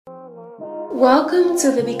Welcome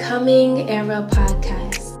to the Becoming Era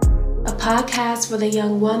podcast, a podcast for the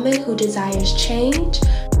young woman who desires change,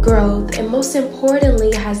 growth, and most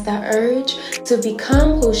importantly has the urge to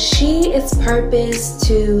become who she is purposed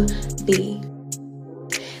to be.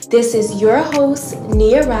 This is your host,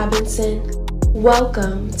 Nia Robinson.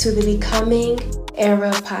 Welcome to the Becoming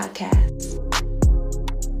Era podcast.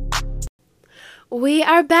 We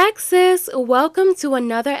are back, sis. Welcome to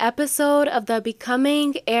another episode of the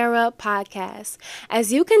Becoming Era podcast.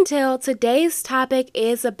 As you can tell, today's topic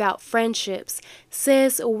is about friendships.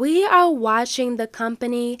 Sis, we are watching the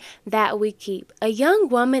company that we keep. A young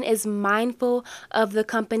woman is mindful of the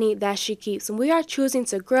company that she keeps. And we are choosing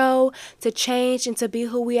to grow, to change, and to be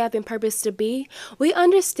who we have been purposed to be. We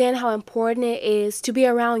understand how important it is to be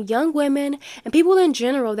around young women and people in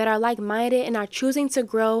general that are like-minded and are choosing to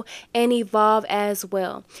grow and evolve as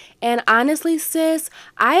well. And honestly, sis,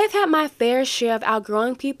 I have had my fair share of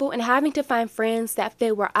outgrowing people and having to find friends that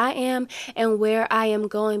fit where I am and where I am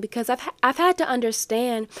going, because I've had to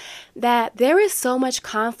understand that there is so much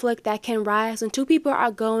conflict that can rise when two people are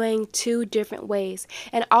going two different ways.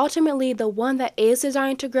 And ultimately, the one that is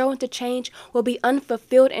desiring to grow and to change will be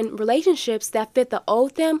unfulfilled in relationships that fit the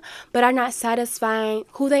old them but are not satisfying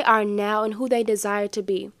who they are now and who they desire to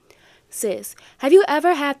be. Sis, have you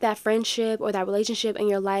ever had that friendship or that relationship in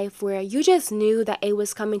your life where you just knew that it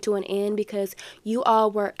was coming to an end because you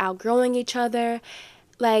all were outgrowing each other?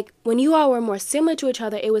 Like, when you all were more similar to each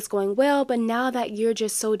other, it was going well, but now that you're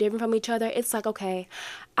just so different from each other, it's like, okay,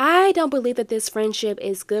 I don't believe that this friendship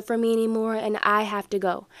is good for me anymore, and I have to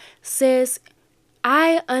go. Sis,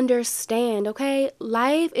 I understand, okay?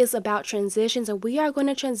 Life is about transitions, and we are going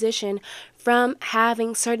to transition from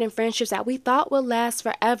having certain friendships that we thought would last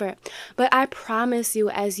forever. But I promise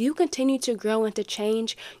you, as you continue to grow and to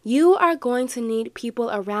change, you are going to need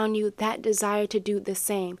people around you that desire to do the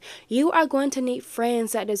same. You are going to need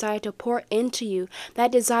friends that desire to pour into you,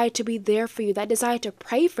 that desire to be there for you, that desire to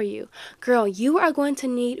pray for you. Girl, you are going to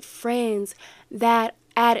need friends that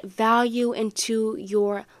add value into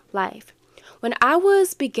your life. When I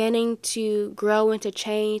was beginning to grow and to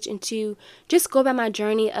change and to just go about my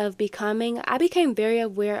journey of becoming, I became very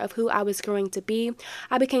aware of who I was growing to be.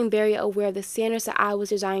 I became very aware of the standards that I was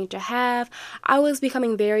desiring to have. I was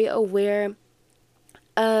becoming very aware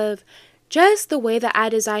of just the way that I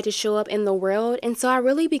desired to show up in the world. And so I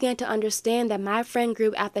really began to understand that my friend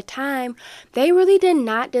group at the time, they really did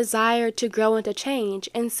not desire to grow and to change.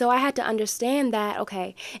 And so I had to understand that,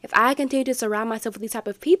 okay, if I continue to surround myself with these type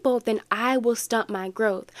of people, then I will stunt my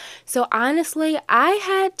growth. So honestly, I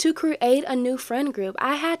had to create a new friend group.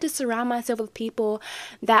 I had to surround myself with people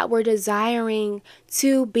that were desiring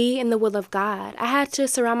to be in the will of God. I had to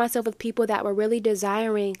surround myself with people that were really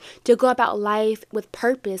desiring to go about life with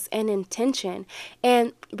purpose and intention,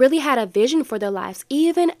 and really had a vision for their lives,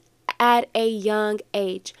 even at a young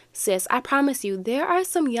age. Sis, I promise you, there are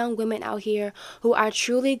some young women out here who are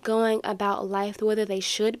truly going about life the way that they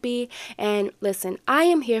should be. And listen, I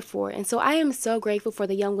am here for it. And so I am so grateful for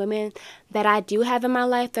the young women that I do have in my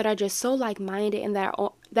life that are just so like-minded and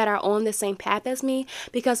that are on the same path as me.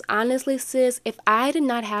 Because honestly, sis, if I did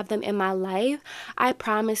not have them in my life, I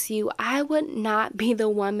promise you, I would not be the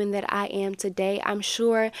woman that I am today. I'm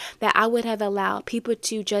sure that I would have allowed people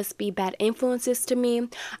to just be bad influences to me.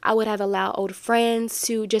 I would have allowed old friends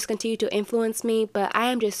to just continue to influence me. But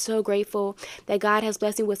I am just so grateful that God has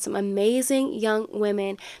blessed me with some amazing young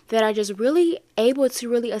women that are just really able to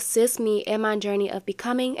really assist me in my journey of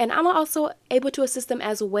becoming. And I'm also able to assist them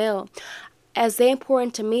as well. As they pour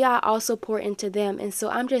into me, I also pour into them. And so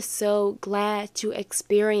I'm just so glad to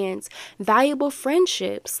experience valuable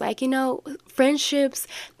friendships, like, friendships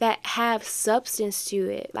that have substance to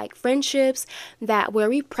it, like friendships that where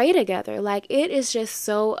we pray together. Like, it is just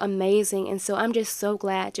so amazing. And so I'm just so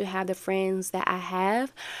glad to have the friends that I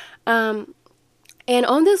have. And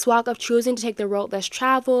on this walk of choosing to take the road less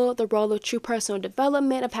traveled, the role of true personal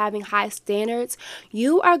development, of having high standards,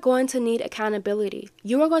 you are going to need accountability.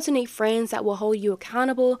 You are going to need friends that will hold you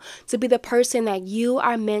accountable to be the person that you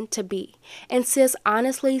are meant to be. And sis,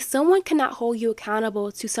 honestly, someone cannot hold you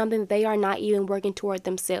accountable to something that they are not even working toward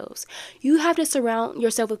themselves. You have to surround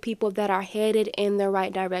yourself with people that are headed in the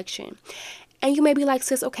right direction. And you may be like,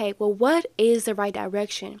 sis, okay, well, what is the right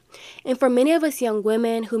direction? And for many of us young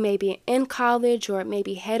women who may be in college or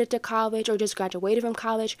maybe headed to college or just graduated from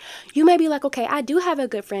college, you may be like, okay, I do have a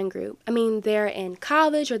good friend group. I mean, they're in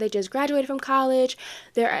college or they just graduated from college.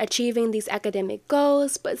 They're achieving these academic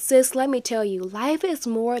goals. But sis, let me tell you, life is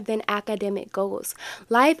more than academic goals.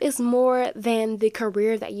 Life is more than the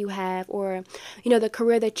career that you have or, the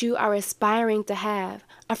career that you are aspiring to have.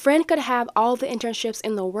 A friend could have all the internships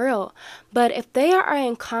in the world, but But if they are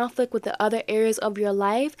in conflict with the other areas of your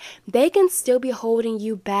life, they can still be holding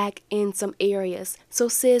you back in some areas. So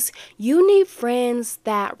sis, you need friends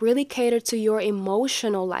that really cater to your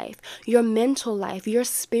emotional life, your mental life, your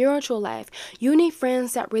spiritual life. You need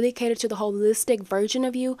friends that really cater to the holistic version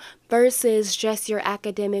of you versus just your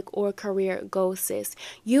academic or career goals, sis.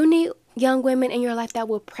 You need young women in your life that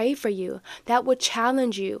will pray for you, that will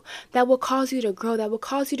challenge you, that will cause you to grow, that will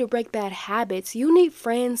cause you to break bad habits. You need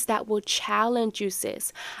friends that will challenge you,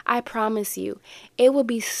 sis. I promise you, it will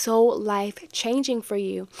be so life-changing for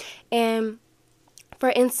you. And for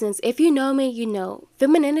instance, if you know me, you know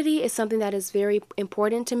femininity is something that is very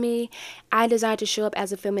important to me. I desire to show up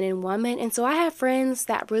as a feminine woman. And so I have friends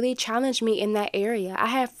that really challenge me in that area. I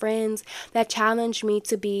have friends that challenge me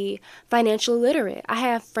to be financially literate. I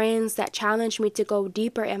have friends that challenge me to go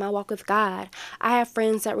deeper in my walk with God. I have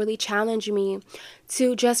friends that really challenge me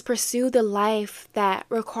to just pursue the life that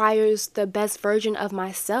requires the best version of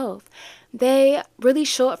myself. They really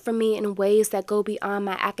show up for me in ways that go beyond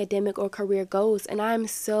my academic or career goals. And I'm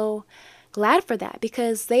so glad for that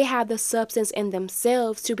because they have the substance in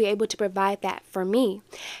themselves to be able to provide that for me.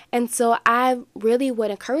 And so I really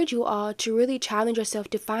would encourage you all to really challenge yourself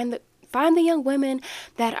to find the young women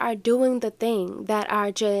that are doing the thing, that are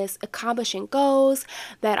just accomplishing goals,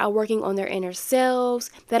 that are working on their inner selves,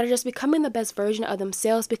 that are just becoming the best version of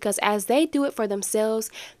themselves, because as they do it for themselves,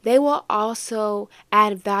 they will also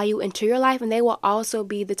add value into your life, and they will also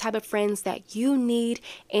be the type of friends that you need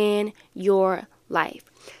in your life.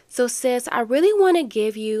 So sis, I really want to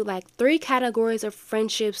give you like 3 categories of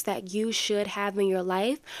friendships that you should have in your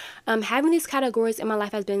life. Having these categories in my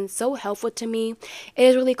life has been so helpful to me. It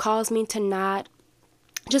has really caused me to not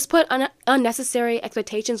just put unnecessary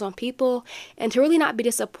expectations on people and to really not be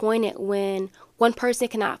disappointed when one person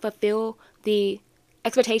cannot fulfill the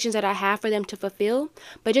expectations that I have for them to fulfill.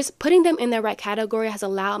 But just putting them in the right category has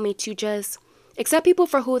allowed me to just accept people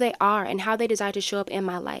for who they are and how they desire to show up in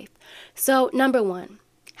my life. So number 1,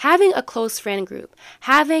 having a close friend group,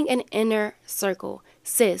 having an inner circle.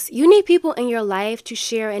 Sis, you need people in your life to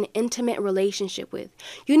share an intimate relationship with.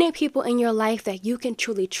 You need people in your life that you can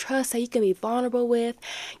truly trust, that you can be vulnerable with.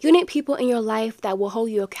 You need people in your life that will hold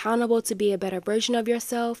you accountable to be a better version of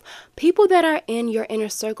yourself. People that are in your inner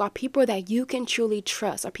circle are people that you can truly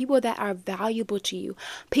trust, are people that are valuable to you,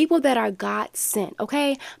 people that are God sent,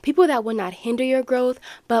 okay? People that will not hinder your growth,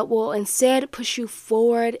 but will instead push you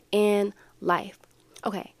forward in life.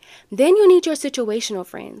 Okay, then you need your situational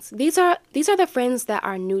friends. These are the friends that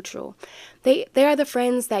are neutral. They are the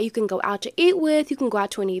friends that you can go out to eat with, you can go out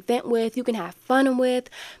to an event with, you can have fun with,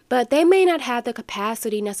 but they may not have the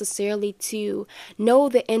capacity necessarily to know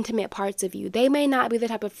the intimate parts of you. They may not be the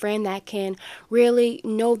type of friend that can really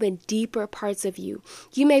know the deeper parts of you.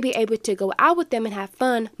 You may be able to go out with them and have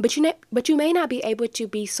fun, but you may not be able to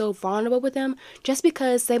be so vulnerable with them just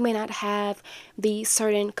because they may not have the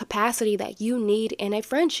certain capacity that you need in a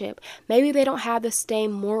friendship. Maybe they don't have the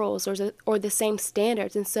same morals or the same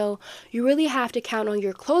standards, and so you really have to count on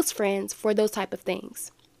your close friends for those type of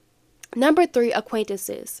things. Number 3,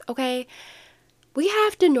 acquaintances, okay? We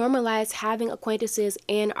have to normalize having acquaintances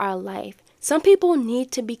in our life. Some people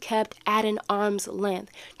need to be kept at an arm's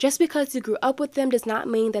length. Just because you grew up with them does not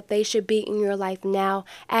mean that they should be in your life now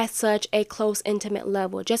at such a close, intimate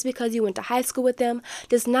level. Just because you went to high school with them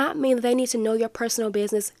does not mean that they need to know your personal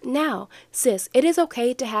business now. Sis, it is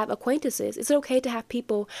okay to have acquaintances. It's okay to have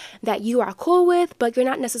people that you are cool with, but you're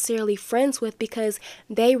not necessarily friends with because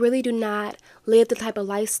they really do not live the type of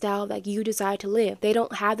lifestyle that you desire to live. They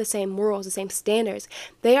don't have the same morals, the same standards.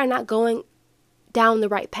 They are not going down the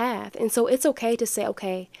right path. And so it's okay to say,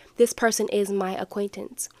 okay, this person is my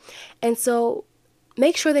acquaintance. And so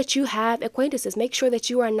make sure that you have acquaintances. Make sure that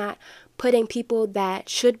you are not putting people that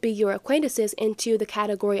should be your acquaintances into the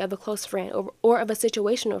category of a close friend or of a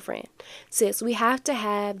situational friend. Sis, we have to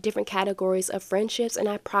have different categories of friendships, and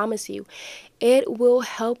I promise you, it will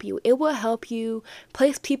help you. It will help you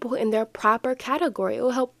place people in their proper category. It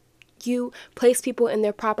will help you place people in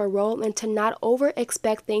their proper role and to not over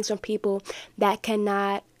expect things from people that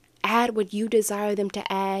cannot add what you desire them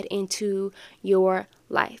to add into your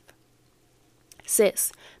life.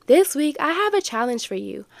 Sis, this week I have a challenge for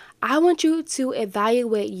you. I want you to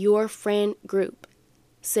evaluate your friend group.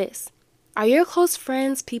 Sis, are your close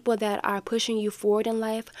friends people that are pushing you forward in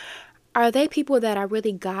life? Are they people that are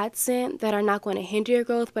really God sent, that are not going to hinder your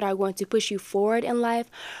growth, but are going to push you forward in life?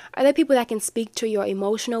 Are they people that can speak to your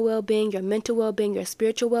emotional well-being, your mental well-being, your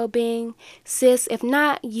spiritual well-being? Sis, if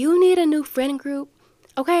not, you need a new friend group.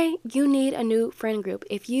 Okay, you need a new friend group.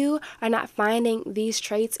 If you are not finding these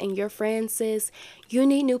traits in your friends, sis, you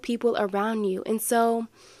need new people around you. And so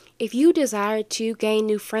if you desire to gain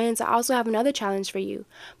new friends, I also have another challenge for you.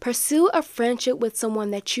 Pursue a friendship with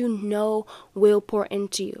someone that you know will pour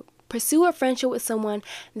into you. Pursue a friendship with someone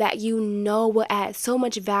that you know will add so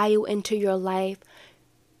much value into your life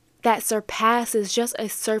that surpasses just a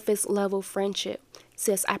surface level friendship.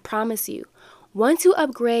 Sis, I promise you, once you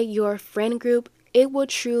upgrade your friend group, it will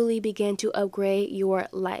truly begin to upgrade your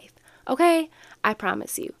life. Okay? I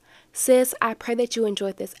promise you. Sis, I pray that you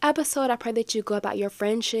enjoyed this episode. I pray that you go about your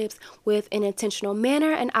friendships with an intentional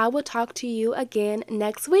manner, and I will talk to you again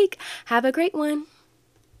next week. Have a great one.